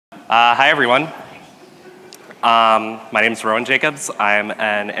Hi, everyone. My name is Rowan Jacobs. I'm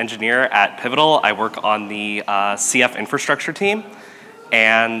an engineer at Pivotal. I work on the CF infrastructure team.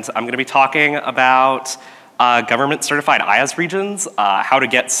 And I'm going to be talking about government-certified IAAS regions, how to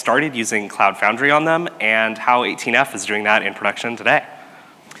get started using Cloud Foundry on them, and how 18F is doing that in production today.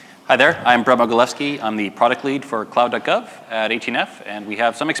 Hi there, I'm Bret Mogilefsky. I'm the product lead for cloud.gov at 18F, and we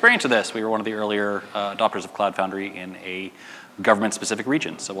have some experience with this. We were one of the earlier adopters of Cloud Foundry in a government-specific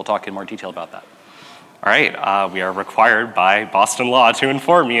region, so we'll talk in more detail about that. All right, we are required by Boston law to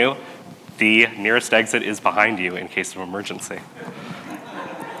inform you the nearest exit is behind you in case of emergency.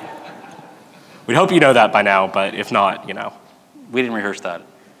 We hope you know that by now, but if not, you know. We didn't rehearse that.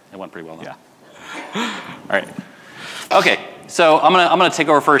 It went pretty well though. Yeah. All right. Okay, so I'm gonna take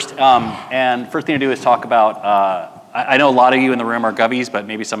over first, and first thing to do is talk about, I know a lot of you in the room are Govies, but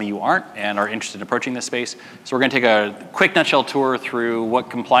maybe some of you aren't and are interested in approaching this space. So we're gonna take a quick nutshell tour through what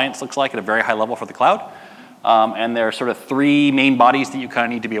compliance looks like at a very high level for the cloud. And there are sort of three main bodies that you kind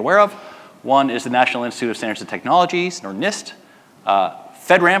of need to be aware of. One is the National Institute of Standards and Technologies, or NIST,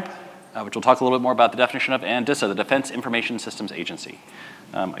 FedRAMP, which we'll talk a little bit more about the definition of, and DISA, the Defense Information Systems Agency.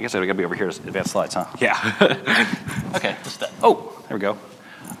 I guess I gotta be over here to advance slides, huh? Yeah. Okay, oh, there we go.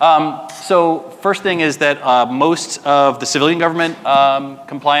 So first thing is that most of the civilian government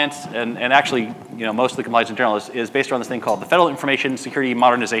compliance, and actually, you know, most of the compliance in general is based around this thing called the Federal Information Security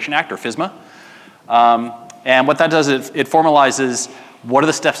Modernization Act, or FISMA. And what that does is it formalizes what are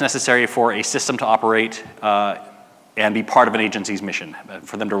the steps necessary for a system to operate and be part of an agency's mission,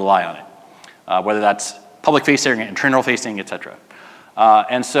 for them to rely on it, whether that's public facing, internal facing, et cetera.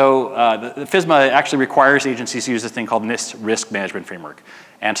 And so the FISMA actually requires agencies to use this thing called NIST Risk Management Framework.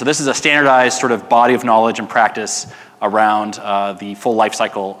 And so this is a standardized sort of body of knowledge and practice around the full life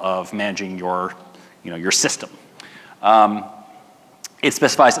cycle of managing your system. It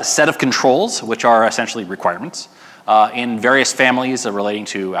specifies a set of controls, which are essentially requirements, in various families relating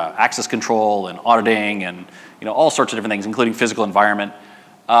to access control and auditing and all sorts of different things, including physical environment.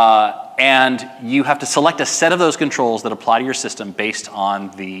 And you have to select a set of those controls that apply to your system based on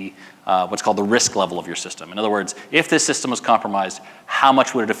the what's called the risk level of your system. In other words, if this system was compromised, how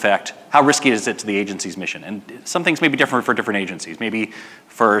much would it affect, how risky is it to the agency's mission? And some things may be different for different agencies. Maybe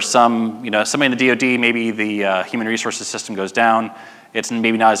for some, somebody in the DoD, maybe the human resources system goes down. It's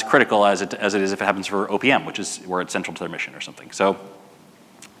maybe not as critical as it is if it happens for OPM, which is where it's central to their mission or something. So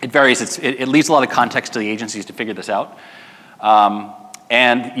it varies. It leaves a lot of context to the agencies to figure this out.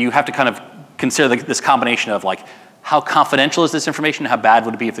 And you have to kind of consider this combination of like, how confidential is this information? How bad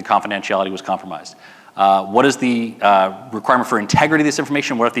would it be if the confidentiality was compromised? What is the requirement for integrity of this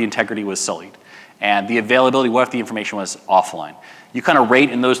information? What if the integrity was sullied? And the availability, what if the information was offline? You kind of rate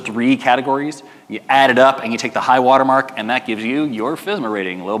in those three categories. You add it up and you take the high watermark, and that gives you your FISMA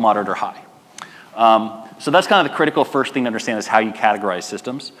rating, low, moderate, or high. So that's kind of the critical first thing to understand is how you categorize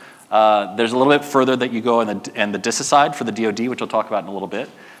systems. There's a little bit further that you go in the DISA side for the DoD, which I'll talk about in a little bit.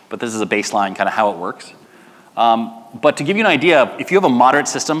 But this is a baseline kind of how it works. But to give you an idea, if you have a moderate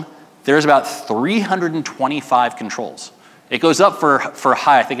system, there's about 325 controls. It goes up for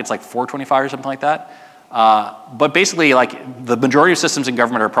high, I think it's like 425 or something like that. But basically, like the majority of systems in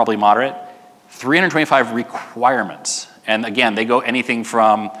government are probably moderate. 325 requirements. And again, they go anything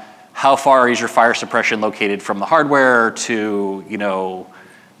from how far is your fire suppression located from the hardware to, your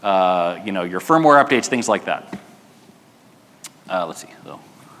firmware updates, things like that. Let's see. So,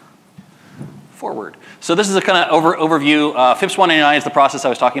 forward. So this is a kind of overview. FIPS 199 is the process I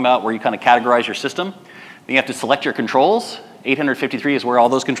was talking about where you kind of categorize your system. Then you have to select your controls. 853 is where all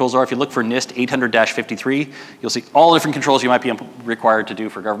those controls are. If you look for NIST 800-53, you'll see all the different controls you might be required to do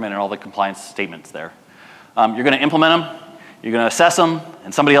for government and all the compliance statements there. You're going to implement them. You're going to assess them,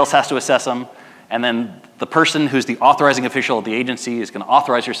 and somebody else has to assess them. And then the person who's the authorizing official of the agency is going to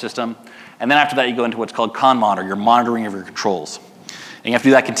authorize your system. And then after that, you go into what's called con-mod, or your monitoring of your controls. And you have to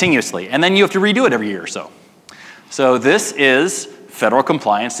do that continuously. And then you have to redo it every year or so. So this is federal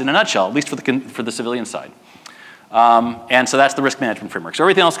compliance in a nutshell, at least for the civilian side. And so that's the risk management framework. So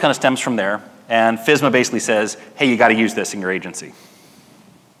everything else kind of stems from there. And FISMA basically says, hey, you got to use this in your agency.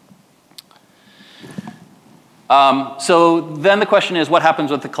 So then the question is, what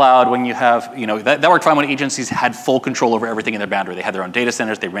happens with the cloud when you have, that worked fine when agencies had full control over everything in their boundary. They had their own data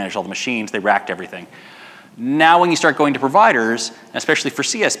centers, they managed all the machines, they racked everything. Now when you start going to providers, especially for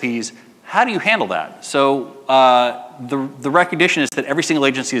CSPs, how do you handle that? So the recognition is that every single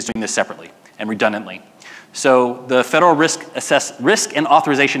agency is doing this separately and redundantly. So the Federal Risk and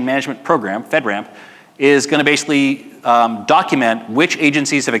Authorization Management Program, FedRAMP, is going to basically document which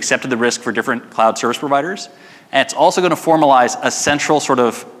agencies have accepted the risk for different cloud service providers. And it's also going to formalize a central sort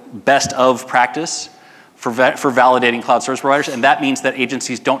of best of practice for validating cloud service providers, and that means that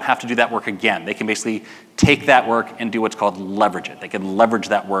agencies don't have to do that work again. They can basically take that work and do what's called leverage it. They can leverage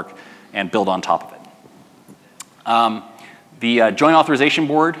that work and build on top of it. The Joint Authorization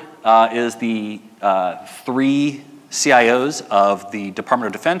Board is the 3 CIOs of the Department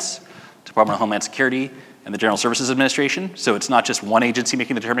of Defense, Department of Homeland Security, and the General Services Administration. So it's not just one agency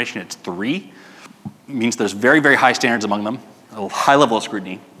making the determination, it's 3. It means there's very, very high standards among them, a high level of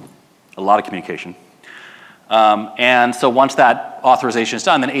scrutiny, a lot of communication. And so once that authorization is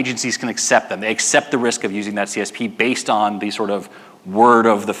done, then agencies can accept them. They accept the risk of using that CSP based on the sort of word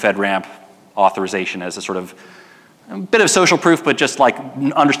of the FedRAMP authorization as a sort of a bit of social proof, but just like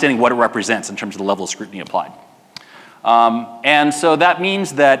understanding what it represents in terms of the level of scrutiny applied. And so that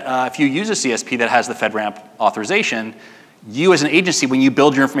means that if you use a CSP that has the FedRAMP authorization, you as an agency, when you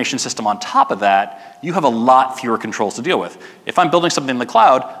build your information system on top of that, you have a lot fewer controls to deal with. If I'm building something in the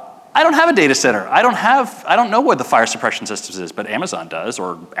cloud, I don't have a data center. I don't know what the fire suppression systems is, but Amazon does,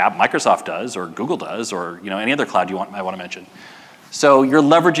 or Microsoft does, or Google does, or any other cloud might want to mention. So you're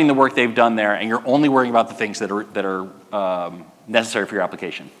leveraging the work they've done there, and you're only worrying about the things that are necessary for your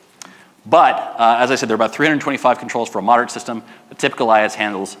application. But as I said, there are about 325 controls for a moderate system. The typical IAAS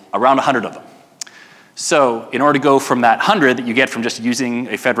handles around 100 of them. So in order to go from that 100 that you get from just using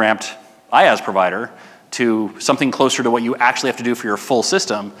a FedRAMPed IAAS provider to something closer to what you actually have to do for your full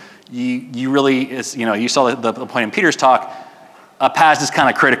system, you really, you saw the point in Peter's talk, a PAS is kind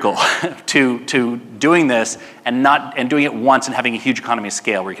of critical to doing this and doing it once and having a huge economy of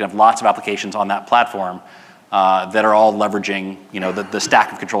scale where you can have lots of applications on that platform that are all leveraging the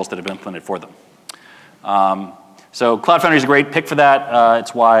stack of controls that have been implemented for them. So Cloud Foundry is a great pick for that.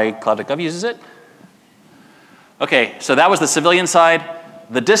 It's why cloud.gov uses it. Okay, so that was the civilian side.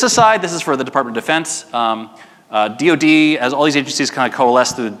 The DISA side, this is for the Department of Defense. DoD, as all these agencies kind of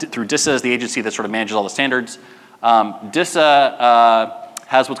coalesce through DISA as the agency that sort of manages all the standards. DISA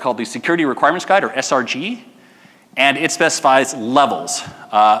has what's called the Security Requirements Guide, or SRG, and it specifies levels.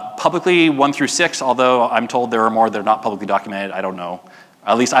 Publicly 1 through 6, although I'm told there are more that are not publicly documented. I don't know.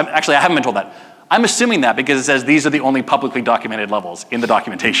 At least, actually, I haven't been told that. I'm assuming that because it says these are the only publicly documented levels in the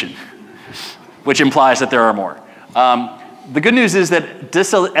documentation, which implies that there are more. The good news is that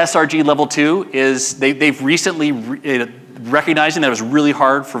DISA SRG Level 2 is, they've recently recognizing that it was really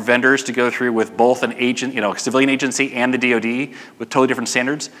hard for vendors to go through with both an agent, a civilian agency and the DoD with totally different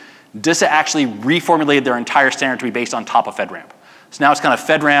standards. DISA actually reformulated their entire standard to be based on top of FedRAMP. So now it's kind of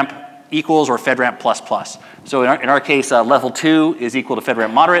FedRAMP equals or FedRAMP plus plus. So in our case, level 2 is equal to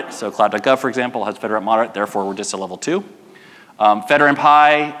FedRAMP moderate. So cloud.gov, for example, has FedRAMP moderate, therefore we're DISA level 2. FedRAMP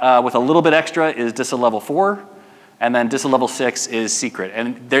high with a little bit extra is DISA level 4. And then DISA level 6 is secret.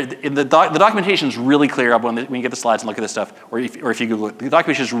 And the documentation is really clear when you get the slides and look at this stuff, or if you Google it, the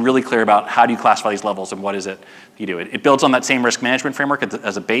documentation is really clear about how do you classify these levels and what is it you do. It builds on that same risk management framework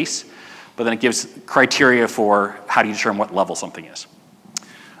as a base, but then it gives criteria for how do you determine what level something is.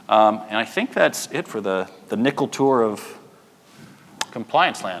 And I think that's it for the nickel tour of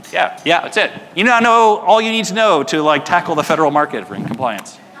compliance land. Yeah, that's it. You now know all you need to know to tackle the federal market for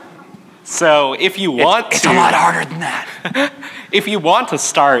compliance. So if you want it's a lot harder than that. If you want to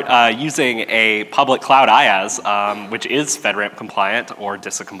start using a public cloud IaaS, which is FedRAMP compliant or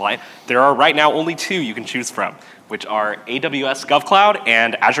DISA compliant, there are right now only 2 you can choose from, which are AWS GovCloud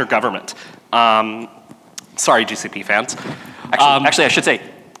and Azure Government. Sorry, GCP fans. Actually, I should say,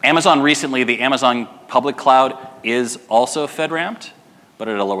 Amazon recently, the Amazon public cloud is also FedRAMPed, but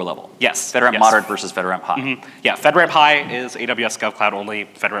at a lower level. Yes. FedRAMP moderate versus FedRAMP high. Mm-hmm. Yeah, FedRAMP high is AWS GovCloud only,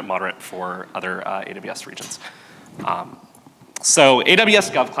 FedRAMP moderate for other AWS regions. So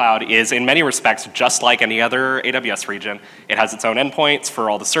AWS GovCloud is in many respects just like any other AWS region. It has its own endpoints for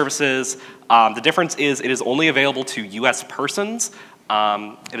all the services. The difference is it is only available to US persons.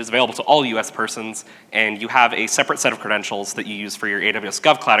 It is available to all US persons, and you have a separate set of credentials that you use for your AWS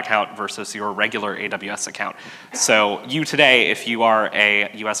GovCloud account versus your regular AWS account. So you today, if you are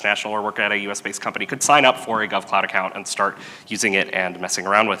a US national or work at a US-based company, could sign up for a GovCloud account and start using it and messing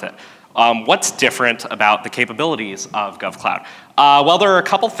around with it. What's different about the capabilities of GovCloud? Well, there are a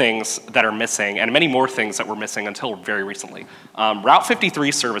couple things that are missing, and many more things that were missing until very recently. Route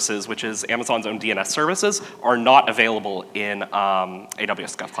 53 services, which is Amazon's own DNS services, are not available in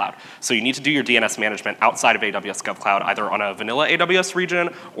AWS GovCloud. So you need to do your DNS management outside of AWS GovCloud, either on a vanilla AWS region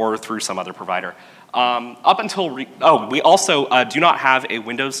or through some other provider. We also do not have a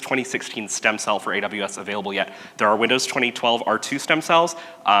Windows 2016 stem cell for AWS available yet. There are Windows 2012 R2 stem cells.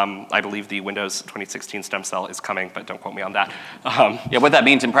 I believe the Windows 2016 stem cell is coming, but don't quote me on that. Yeah, what that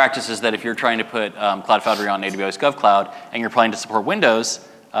means in practice is that if you're trying to put Cloud Foundry on AWS GovCloud and you're planning to support Windows,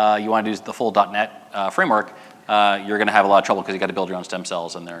 you want to do the full .NET framework, you're going to have a lot of trouble because you got to build your own stem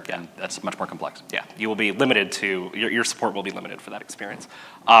cells, and that's much more complex. Yeah, you will be limited to, your support will be limited for that experience.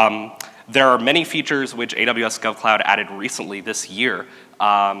 There are many features which AWS GovCloud added recently this year,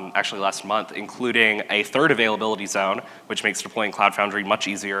 actually last month, including a third availability zone, which makes deploying Cloud Foundry much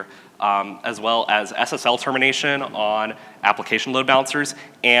easier, as well as SSL termination on application load balancers,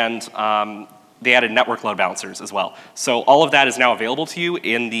 and they added network load balancers as well. So all of that is now available to you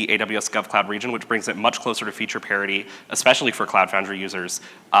in the AWS GovCloud region, which brings it much closer to feature parity, especially for Cloud Foundry users,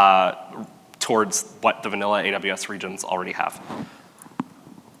 towards what the vanilla AWS regions already have.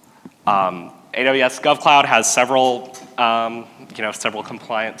 AWS GovCloud has several, several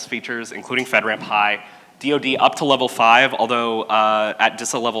compliance features, including FedRAMP High, DoD up to level 5, although at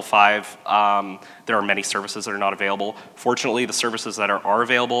DISA level 5, there are many services that are not available. Fortunately, the services that are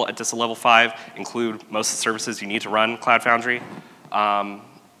available at DISA level 5 include most of the services you need to run Cloud Foundry.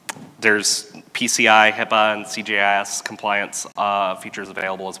 There's PCI, HIPAA, and CJIS compliance features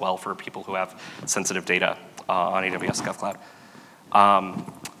available as well for people who have sensitive data on AWS GovCloud.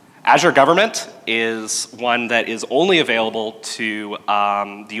 Azure Government is one that is only available to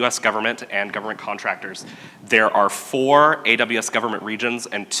the US government and government contractors. There are 4 AWS government regions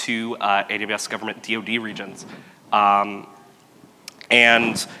and 2 AWS government DoD regions. And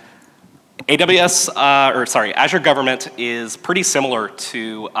Azure Government is pretty similar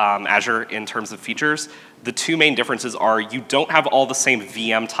to Azure in terms of features. The 2 main differences are you don't have all the same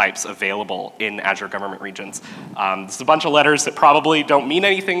VM types available in Azure Government regions. It's a bunch of letters that probably don't mean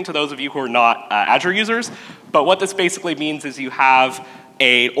anything to those of you who are not Azure users, but what this basically means is you have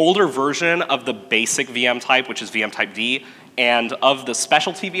an older version of the basic VM type, which is VM type D, and of the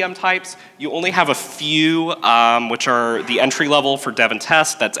specialty VM types, you only have a few, which are the entry level for dev and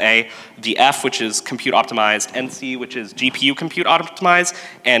test, that's A, the F, which is compute optimized, NC, which is GPU compute optimized,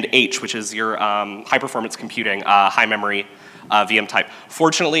 and H, which is your high performance computing, high memory VM type.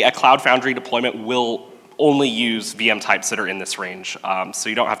 Fortunately, a Cloud Foundry deployment will only use VM types that are in this range, so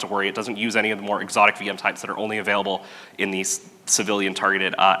you don't have to worry. It doesn't use any of the more exotic VM types that are only available in these civilian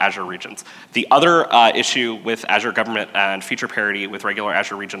targeted Azure regions. The other issue with Azure Government and feature parity with regular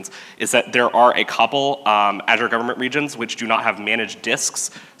Azure regions is that there are a couple Azure Government regions which do not have managed disks,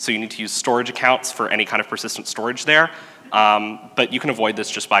 so you need to use storage accounts for any kind of persistent storage there. But you can avoid this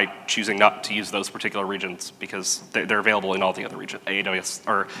just by choosing not to use those particular regions because they're available in all the other regions.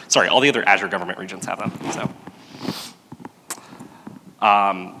 All the other Azure Government regions have them. So,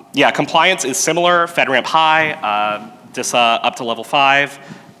 yeah, compliance is similar. FedRAMP High, DISA up to level 5,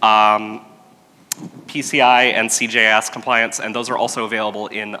 PCI and CJIS compliance, and those are also available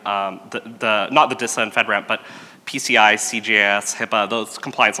in not the DISA and FedRAMP, but PCI, CJIS, HIPAA. Those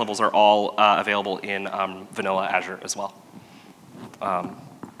compliance levels are all available in vanilla Azure as well.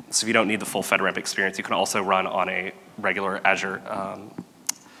 So if you don't need the full FedRAMP experience, you can also run on a regular Azure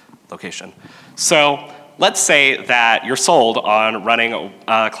location. So let's say that you're sold on running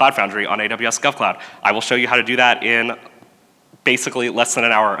Cloud Foundry on AWS GovCloud. I will show you how to do that in basically less than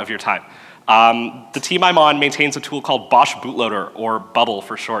an hour of your time. The team I'm on maintains a tool called BOSH Bootloader, or Bubble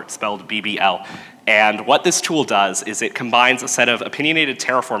for short, spelled BBL. And what this tool does is it combines a set of opinionated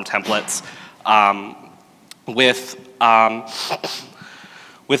Terraform templates with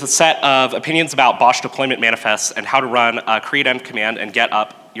a set of opinions about BOSH deployment manifests and how to run a create env command and get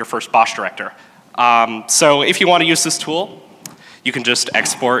up your first BOSH director. So if you want to use this tool, you can just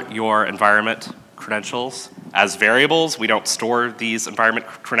export your environment credentials as variables. We don't store these environment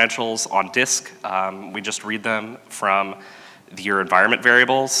credentials on disk. We just read them from your environment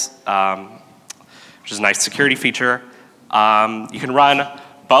variables, which is a nice security feature. You can run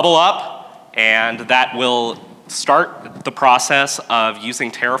Bubble up, and that will start the process of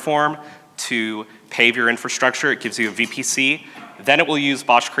using Terraform to pave your infrastructure. It gives you a VPC. Then it will use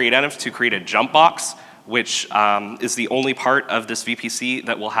BOSH create env to create a jump box, which is the only part of this VPC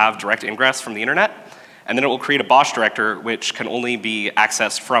that will have direct ingress from the internet. And then it will create a BOSH director, which can only be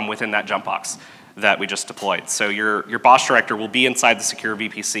accessed from within that jump box that we just deployed. So your BOSH director will be inside the secure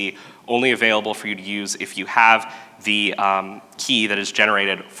VPC, only available for you to use if you have the key that is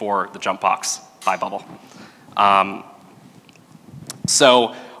generated for the jump box by Bubble.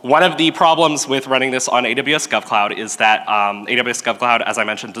 So one of the problems with running this on AWS GovCloud is that AWS GovCloud, as I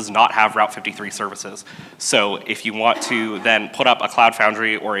mentioned, does not have Route 53 services. So if you want to then put up a Cloud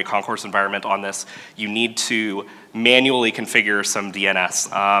Foundry or a Concourse environment on this, you need to manually configure some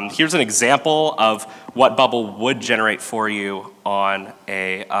DNS. Here's an example of what Bubble would generate for you on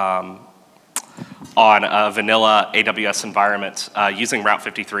a vanilla AWS environment using Route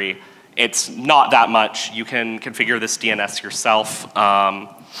 53. it's not that much. You can configure this DNS yourself.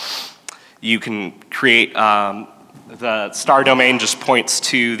 You can create, the star domain just points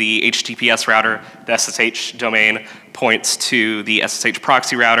to the HTTPS router, the SSH domain points to the SSH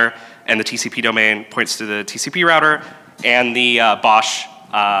proxy router, and the TCP domain points to the TCP router, and the BOSH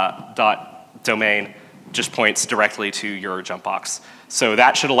 .domain just points directly to your jump box. So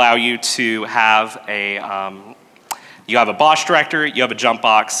that should allow you to have you have a BOSH director, you have a jump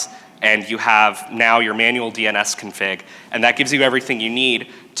box, and you have now your manual DNS config, and that gives you everything you need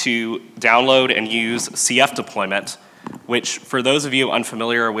to download and use CF deployment, which for those of you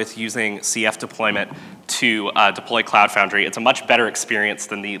unfamiliar with using CF deployment to deploy Cloud Foundry, it's a much better experience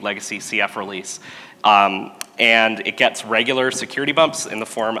than the legacy CF release. And it gets regular security bumps in the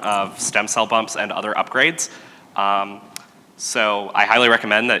form of stem cell bumps and other upgrades. So I highly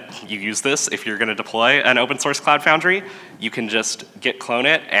recommend that you use this if you're going to deploy an open source Cloud Foundry. You can just git clone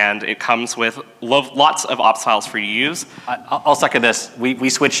it, and it comes with lots of ops files for you to use. I'll second this. We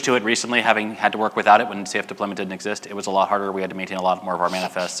switched to it recently, having had to work without it when CF deployment didn't exist. It was a lot harder. We had to maintain a lot more of our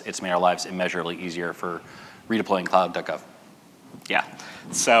manifests. It's made our lives immeasurably easier for redeploying cloud.gov. Yeah.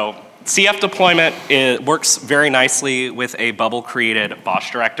 So CF deployment works very nicely with a bubble-created BOSH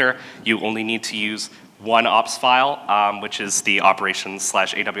director. You only need to use one ops file, which is the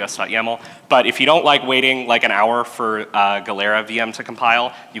operations/aws.yaml. But if you don't like waiting like an hour for Galera VM to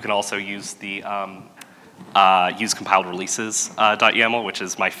compile, you can also use the use compiled releases.yaml, which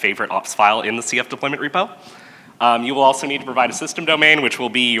is my favorite ops file in the CF deployment repo. You will also need to provide a system domain, which will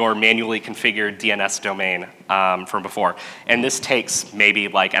be your manually configured DNS domain from before. And this takes maybe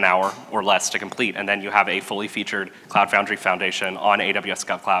like an hour or less to complete, and then you have a fully featured Cloud Foundry foundation on AWS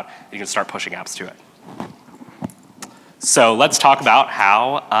GovCloud. You can start pushing apps to it. So let's talk about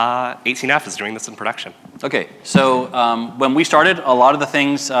how 18F is doing this in production. Okay, so when we started, a lot of the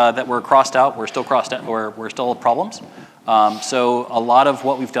things that were crossed out were still crossed out, were still problems. So a lot of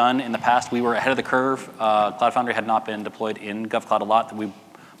what we've done in the past, we were ahead of the curve. Cloud Foundry had not been deployed in GovCloud a lot. We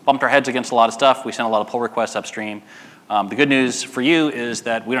bumped our heads against a lot of stuff. We sent a lot of pull requests upstream. The good news for you is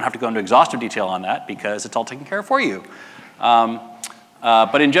that we don't have to go into exhaustive detail on that because it's all taken care of for you.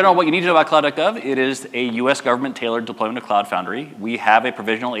 But in general, what you need to know about cloud.gov, it is a US government tailored deployment of Cloud Foundry. We have a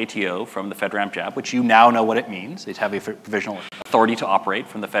provisional ATO from the FedRAMP JAB, which you now know what it means. They have a provisional authority to operate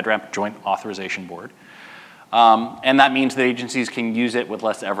from the FedRAMP Joint Authorization Board. And that means that agencies can use it with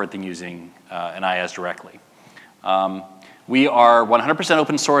less effort than using an IAAS directly. We are 100%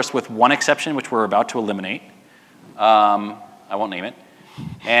 open source with one exception, which we're about to eliminate. I won't name it.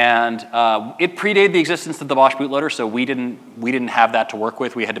 And it predated the existence of the BOSH bootloader, so we didn't have that to work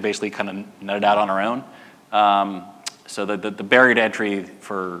with. We had to basically kind of nut it out on our own. So the barrier to entry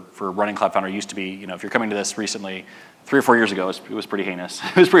for running Cloud Foundry used to be, you know, if you're coming to this recently, 3 or 4 years ago, it was pretty heinous.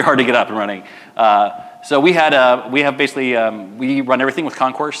 It was pretty hard to get up and running. So we have basically, we run everything with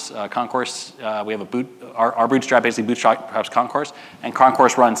Concourse. Concourse, we have our bootstrap basically bootstraps Concourse, and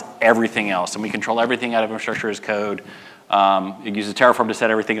Concourse runs everything else, and we control everything out of infrastructure as code. It uses Terraform to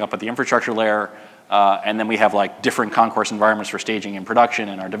set everything up at the infrastructure layer, and then we have like different Concourse environments for staging and production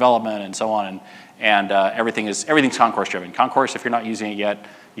and our development and so on, and everything's Concourse driven. Concourse, if you're not using it yet,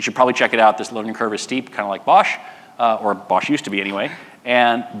 you should probably check it out. This learning curve is steep, kind of like BOSH, or BOSH used to be anyway.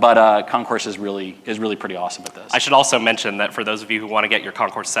 But Concourse is really pretty awesome at this. I should also mention that for those of you who want to get your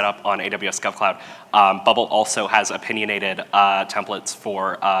Concourse set up on AWS GovCloud, Bubble also has opinionated templates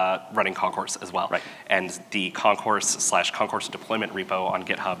for running Concourse as well. Right. And the Concourse/Concourse deployment repo on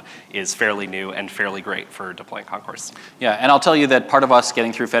GitHub is fairly new and fairly great for deploying Concourse. Yeah, and I'll tell you that part of us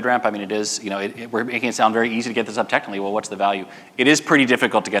getting through FedRAMP, I mean, it is, you know, we're making it sound very easy to get this up technically. Well, what's the value? It is pretty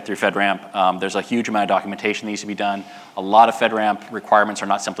difficult to get through FedRAMP. There's a huge amount of documentation that needs to be done. A lot of FedRAMP requirements are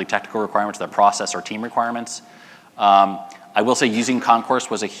not simply technical requirements, they're process or team requirements. I will say using Concourse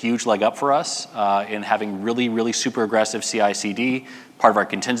was a huge leg up for us in having really super aggressive CI/CD, part of our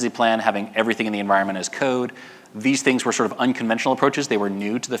contingency plan, having everything in the environment as code. These things were sort of unconventional approaches. They were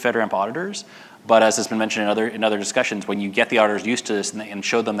new to the FedRAMP auditors, but as has been mentioned in other discussions, when you get the auditors used to this and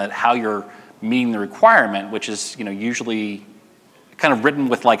show them that how you're meeting the requirement, which is, you know, usually kind of written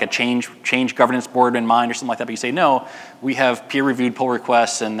with like a change governance board in mind or something like that, but you say, no, we have peer-reviewed pull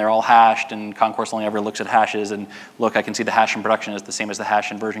requests and they're all hashed and Concourse only ever looks at hashes, and look, I can see the hash in production is the same as the hash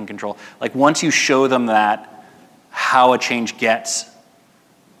in version control. Like once you show them that, how a change gets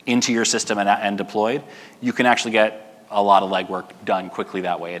into your system and deployed, you can actually get a lot of legwork done quickly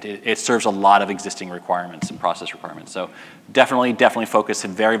that way. It serves a lot of existing requirements and process requirements. So definitely focus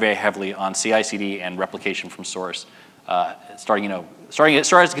very heavily on CI/CD and replication from source. Starting as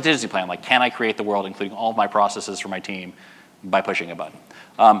a contingency plan, like can I create the world including all of my processes for my team by pushing a button.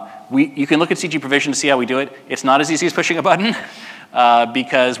 You can look at CG provision to see how we do it. It's not as easy as pushing a button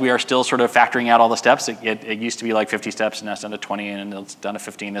because we are still sort of factoring out all the steps. It used to be like 50 steps, and now it's down to 20, and it's down to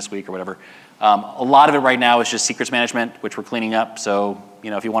 15 this week or whatever. A lot of it right now is just secrets management, which we're cleaning up. So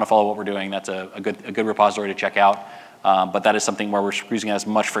if you want to follow what we're doing, that's a good repository to check out. But that is something where we're using as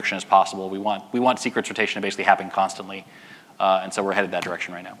much friction as possible. We want secrets rotation to basically happen constantly, and so we're headed that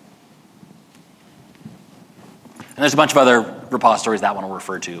direction right now. And there's a bunch of other repositories that one will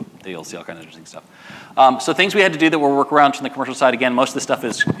refer to that you'll see all kinds of interesting stuff. So things we had to do that were workarounds from the commercial side. Again, most of the stuff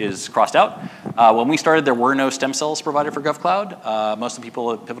is crossed out. When we started, there were no stem cells provided for GovCloud. Most of the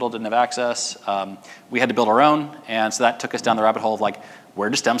people at Pivotal didn't have access. We had to build our own, and so that took us down the rabbit hole of like, where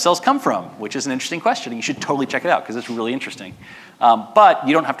do stem cells come from? Which is an interesting question. You should totally check it out because it's really interesting. But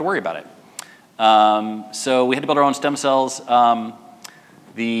you don't have to worry about it. So we had to build our own stem cells.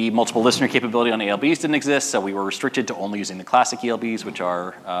 The multiple listener capability on ALBs didn't exist, so we were restricted to only using the classic ELBs, which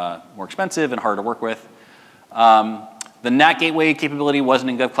are more expensive and harder to work with. The NAT gateway capability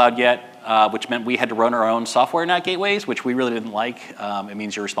wasn't in GovCloud yet, which meant we had to run our own software NAT gateways, which we really didn't like. It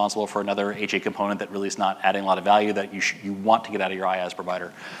means you're responsible for another HA component that really is not adding a lot of value that you want to get out of your IaaS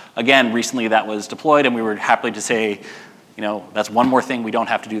provider. Again, recently that was deployed, and we were happy to say, that's one more thing we don't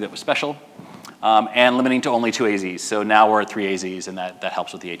have to do that was special. And limiting to only 2 AZs. So now we're at 3 AZs, and that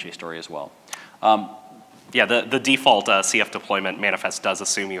helps with the HA story as well. Yeah, the default CF deployment manifest does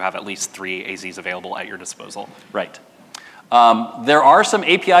assume you have at least 3 AZs available at your disposal. Right. There are some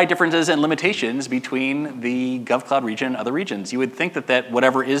API differences and limitations between the GovCloud region and other regions. You would think that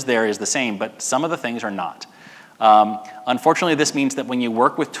whatever is there is the same, but some of the things are not. Unfortunately, this means that when you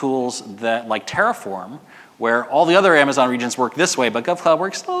work with tools that like Terraform, where all the other Amazon regions work this way, but GovCloud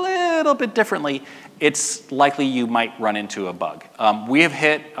works a little bit differently, it's likely you might run into a bug. We have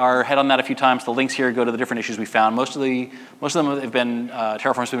hit our head on that a few times. The links here go to the different issues we found. Most of them have been,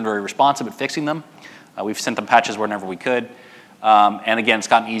 Terraform's been very responsive at fixing them. We've sent them patches whenever we could. And again, it's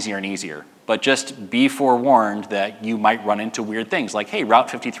gotten easier and easier. But just be forewarned that you might run into weird things like, hey, Route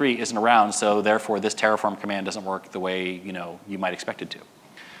 53 isn't around, so therefore this Terraform command doesn't work the way you might expect it to.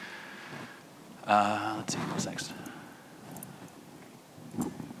 Let's see, what's next?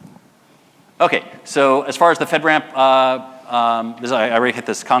 Okay, so as far as the FedRAMP, I already hit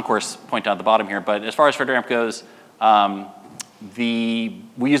this concourse point down at the bottom here, but as far as FedRAMP goes,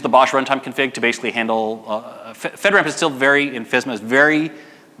 we use the BOSH runtime config to basically handle, FedRAMP is still in FISMA is very,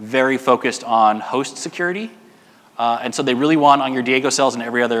 very focused on host security. And so they really want on your Diego cells and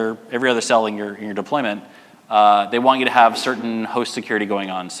every other cell in your deployment, they want you to have certain host security going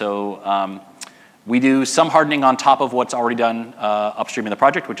on. So we do some hardening on top of what's already done upstream in the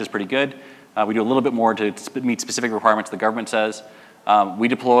project, which is pretty good. We do a little bit more to meet specific requirements the government says. We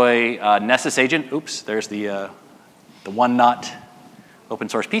deploy Nessus agent. Oops, there's the one not open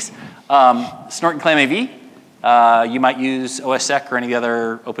source piece. Snort and Clam AV. You might use OSSEC or any of the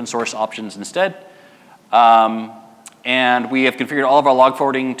other open source options instead. And we have configured all of our log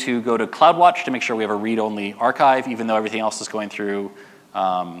forwarding to go to CloudWatch to make sure we have a read-only archive, even though everything else is going through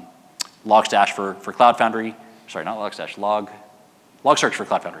Logstash for Cloud Foundry. Sorry, not Logstash, LogSearch for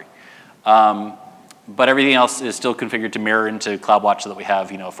Cloud Foundry. But everything else is still configured to mirror into CloudWatch so that we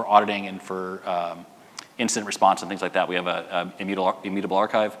have, for auditing and for incident response and things like that. We have a immutable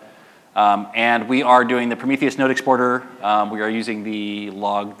archive. And we are doing the Prometheus node exporter. We are using the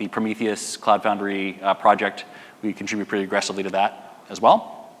Prometheus Cloud Foundry project. We contribute pretty aggressively to that as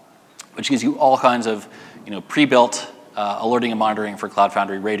well, which gives you all kinds of pre-built alerting and monitoring for Cloud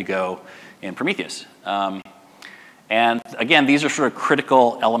Foundry ready to go in Prometheus. And again, these are sort of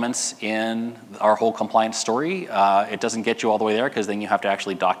critical elements in our whole compliance story. It doesn't get you all the way there because then you have to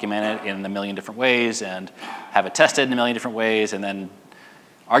actually document it in a million different ways and have it tested in a million different ways and then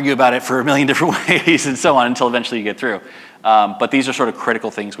argue about it for a million different ways and so on until eventually you get through. But these are sort of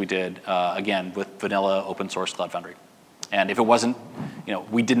critical things we did, again, with vanilla open source Cloud Foundry. And if it wasn't,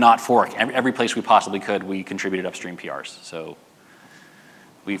 we did not fork. Every place we possibly could, we contributed upstream PRs. So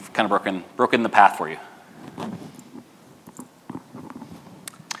we've kind of broken the path for you.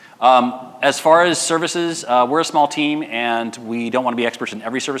 As far as services, we're a small team and we don't want to be experts in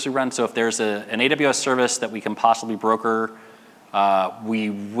every service we run. So if there's an AWS service that we can possibly broker,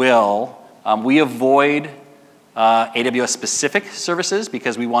 we will. We avoid AWS specific services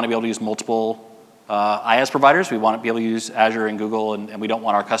because we want to be able to use multiple IaaS providers. We want to be able to use Azure and Google, and we don't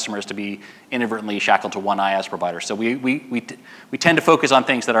want our customers to be inadvertently shackled to one IaaS provider. So we tend to focus on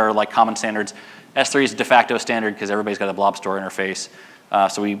things that are like common standards. S3 is a de facto standard because everybody's got a blob store interface.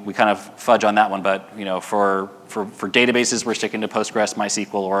 So we kind of fudge on that one, but for databases, we're sticking to Postgres,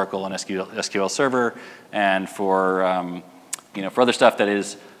 MySQL, Oracle, and SQL Server. And for For other stuff that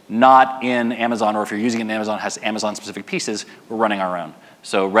is not in Amazon, or if you're using it in Amazon, has Amazon-specific pieces, we're running our own.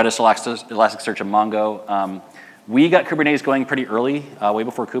 So Redis, Elasticsearch, and Mongo. We got Kubernetes going pretty early, way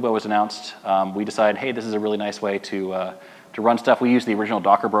before Kubo was announced. We decided, hey, this is a really nice way to run stuff. We used the original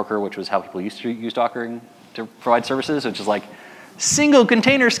Docker broker, which was how people used to use Docker to provide services, which is like single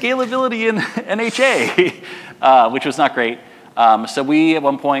container scalability in NHA, which was not great. So we, at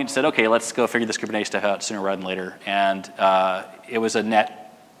one point, said, OK, let's go figure this Kubernetes stuff out sooner rather than later. And it was a net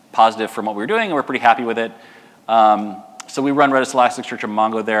positive from what we were doing, and we're pretty happy with it. So we run Redis, Elasticsearch, and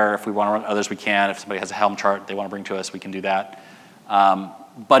Mongo there. If we want to run others, we can. If somebody has a Helm chart they want to bring to us, we can do that.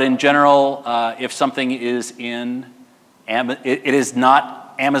 But in general, if something is it is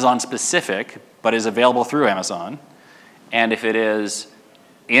not Amazon-specific, but is available through Amazon, and if it is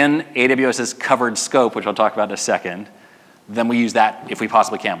in AWS's covered scope, which I'll talk about in a second, then we use that if we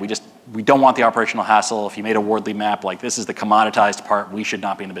possibly can. We don't want the operational hassle. If you made a Wordly map, like this is the commoditized part, we should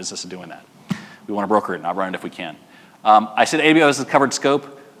not be in the business of doing that. We want to broker it, not run it if we can. I said AWS's covered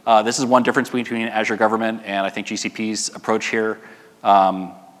scope. This is one difference between Azure Government and I think GCP's approach here.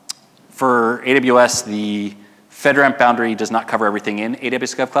 For AWS, the FedRAMP boundary does not cover everything in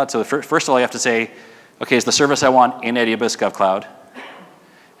AWS GovCloud. So first of all, you have to say, OK, is the service I want in AWS GovCloud?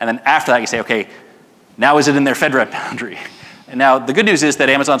 And then after that, you say, OK, now is it in their FedRAMP boundary? And now the good news is that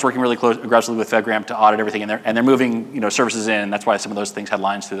Amazon's working really aggressively with FedRAMP to audit everything, and they're moving services in. That's why some of those things had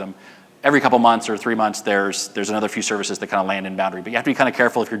lines through them. Every couple months or 3 months, there's another few services that kind of land in boundary. But you have to be kind of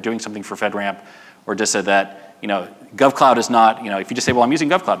careful if you're doing something for FedRAMP, or just said that GovCloud is not. If you just say, well, I'm using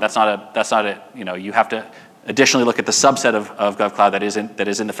GovCloud, that's not it. You have to additionally look at the subset of GovCloud that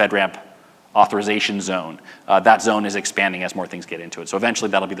is in the FedRAMP authorization zone. That zone is expanding as more things get into it. So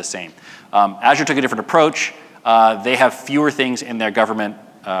eventually that'll be the same. Azure took a different approach. They have fewer things in their government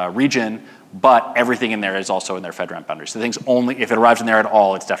region, but everything in there is also in their FedRAMP boundary. So things only, if it arrives in there at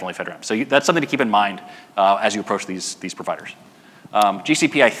all, it's definitely FedRAMP. So that's something to keep in mind as you approach these providers.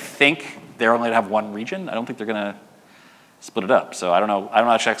 GCP, I think they're only going to have one region. I don't think they're going to split it up. So I don't know. I'm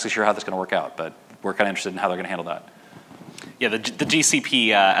not actually sure how that's going to work out, but we're kind of interested in how they're going to handle that. Yeah, the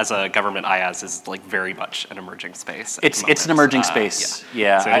GCP as a government IaaS is like very much an emerging space. It's an emerging space.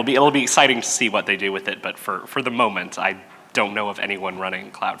 Yeah. So it'll be exciting to see what they do with it. But for the moment, I don't know of anyone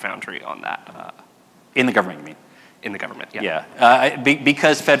running Cloud Foundry on that. In the government, you mean? In the government, yeah. Yeah,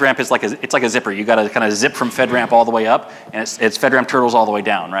 because FedRAMP is like a zipper. You got to kind of zip from FedRAMP all the way up, and it's FedRAMP turtles all the way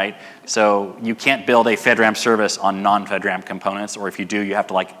down, right? So you can't build a FedRAMP service on non-FedRAMP components, or if you do, you have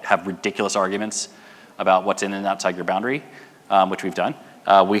to have ridiculous arguments about what's in and outside your boundary, which we've done.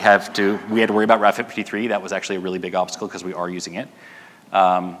 We had to worry about Route 53. That was actually a really big obstacle because we are using it.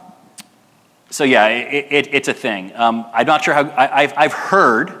 So yeah, it's a thing. I'm not sure how. I've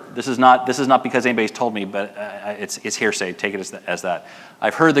heard. This is not because anybody's told me, but it's hearsay. Take it as that.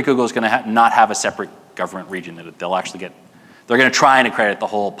 I've heard that Google is going to not have a separate government region. That they'll actually get. They're going to try and accredit the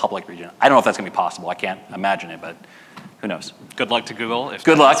whole public region. I don't know if that's going to be possible. I can't imagine it, but who knows? Good luck to Google.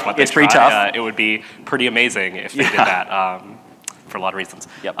 Good luck. It's pretty tough. It would be pretty amazing if they did that. For a lot of reasons.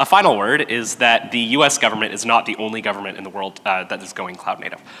 Yep. A final word is that the US government is not the only government in the world that is going cloud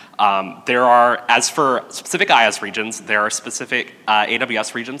native. There are, as for specific IaaS regions, there are specific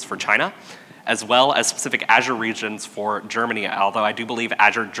AWS regions for China, as well as specific Azure regions for Germany, although I do believe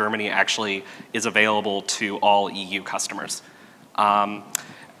Azure Germany actually is available to all EU customers.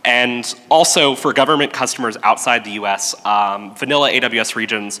 And also for government customers outside the US, vanilla AWS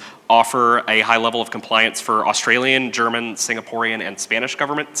regions offer a high level of compliance for Australian, German, Singaporean, and Spanish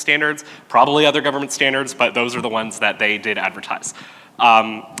government standards, probably other government standards, but those are the ones that they did advertise.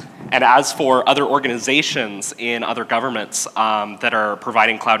 And as for other organizations in other governments that are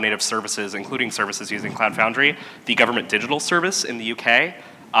providing cloud native services, including services using Cloud Foundry, the Government Digital Service in the UK,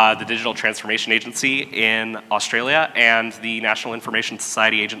 the Digital Transformation Agency in Australia, and the National Information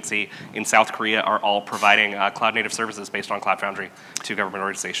Society Agency in South Korea are all providing cloud-native services based on Cloud Foundry to government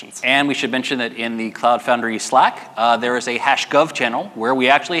organizations. And we should mention that in the Cloud Foundry Slack, there is a #gov channel where we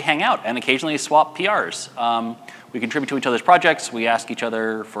actually hang out and occasionally swap PRs. We contribute to each other's projects. We ask each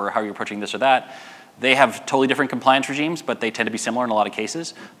other for how you're approaching this or that. They have totally different compliance regimes, but they tend to be similar in a lot of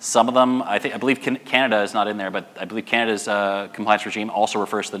cases. Some of them, I believe Canada is not in there, but I believe Canada's compliance regime also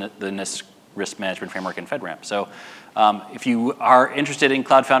refers to the NIST risk management framework in FedRAMP. So if you are interested in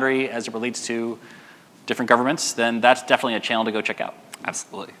Cloud Foundry as it relates to different governments, then that's definitely a channel to go check out.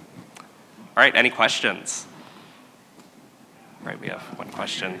 Absolutely. All right, any questions? All right, we have one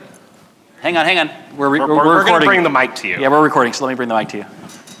question. Hang on. We're We're recording. going to bring the mic to you. Yeah, we're recording, so let me bring the mic to you.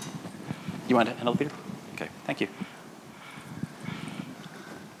 You want to handle it, Peter? Okay, thank you.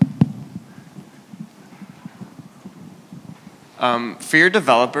 For your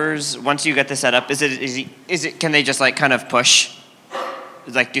developers, once you get this set up, can they just like kind of push,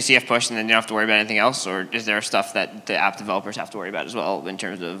 like do CF push and then you don't have to worry about anything else, or is there stuff that the app developers have to worry about as well in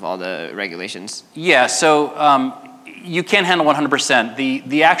terms of all the regulations? Yeah, so you can handle 100%.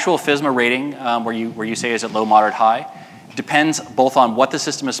 The actual FSMA rating, where you say is it low, moderate, high, depends both on what the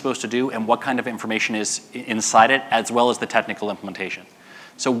system is supposed to do and what kind of information is inside it, as well as the technical implementation.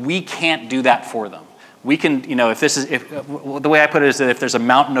 So we can't do that for them. We can, if the way I put it is that if there's a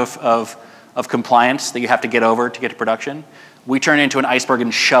mountain of compliance that you have to get over to get to production, we turn it into an iceberg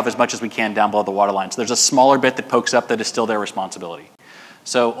and shove as much as we can down below the waterline. So there's a smaller bit that pokes up that is still their responsibility.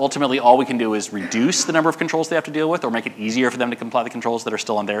 So ultimately, all we can do is reduce the number of controls they have to deal with, or make it easier for them to comply with the controls that are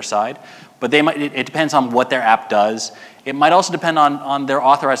still on their side. But it depends on what their app does. It might also depend on their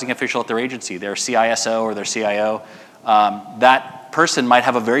authorizing official at their agency, their CISO or their CIO. That person might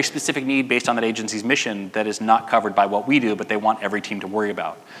have a very specific need based on that agency's mission that is not covered by what we do, but they want every team to worry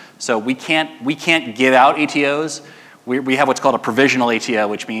about. So we can't give out ATOs. We have what's called a provisional ATO,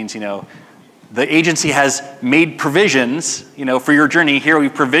 which means the agency has made provisions, for your journey. Here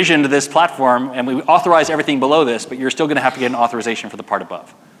we've provisioned this platform and we authorize everything below this, but you're still going to have to get an authorization for the part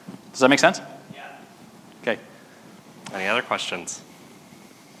above. Does that make sense? Yeah. Okay. Any other questions?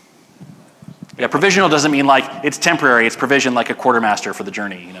 Yeah, provisional doesn't mean like it's temporary. It's provision like a quartermaster for the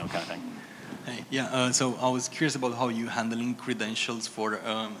journey, kind of thing. Hey, yeah, so I was curious about how you handling credentials for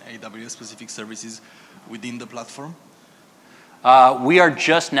AWS specific services within the platform. We are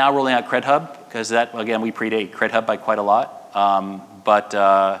just now rolling out CredHub, because that, again, we predate CredHub by quite a lot.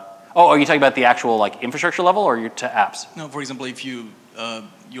 Are you talking about the actual infrastructure level, or to apps? No, for example, if you're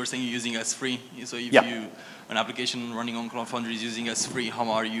saying you're using S3, so if an application running on Cloud Foundry is using S3,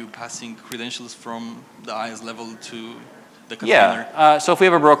 how are you passing credentials from the IaaS level to the container? Yeah, so if we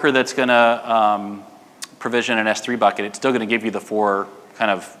have a broker that's going to provision an S3 bucket, it's still going to give you the 4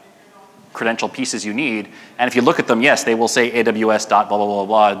 kind of credential pieces you need. And if you look at them, yes, they will say AWS dot blah, blah, blah,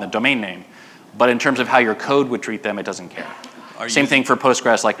 blah in the domain name. But in terms of how your code would treat them, it doesn't care. Same thing for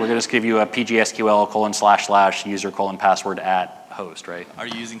Postgres, we're going to just give you a PGSQL : / user : password at host, right? Are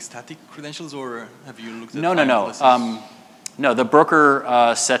you using static credentials, or have you looked at No, the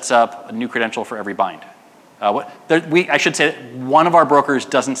broker sets up a new credential for every bind. I should say one of our brokers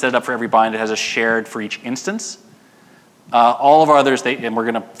doesn't set it up for every bind. It has a shared for each instance. All of our others, and we're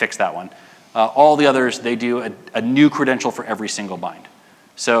going to fix that one. All the others, they do a new credential for every single bind.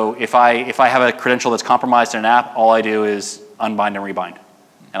 So if I have a credential that's compromised in an app, all I do is unbind and rebind.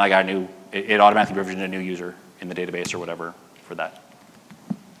 And I got it automatically provisions a new user in the database or whatever for that.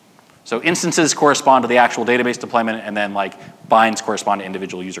 So instances correspond to the actual database deployment, and then binds correspond to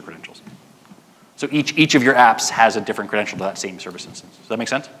individual user credentials. So each of your apps has a different credential to that same service instance. Does that make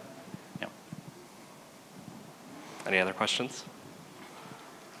sense? Yeah. Any other questions?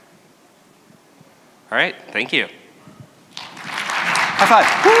 All right, thank you. High five.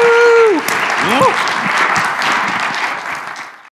 Woo! Woo!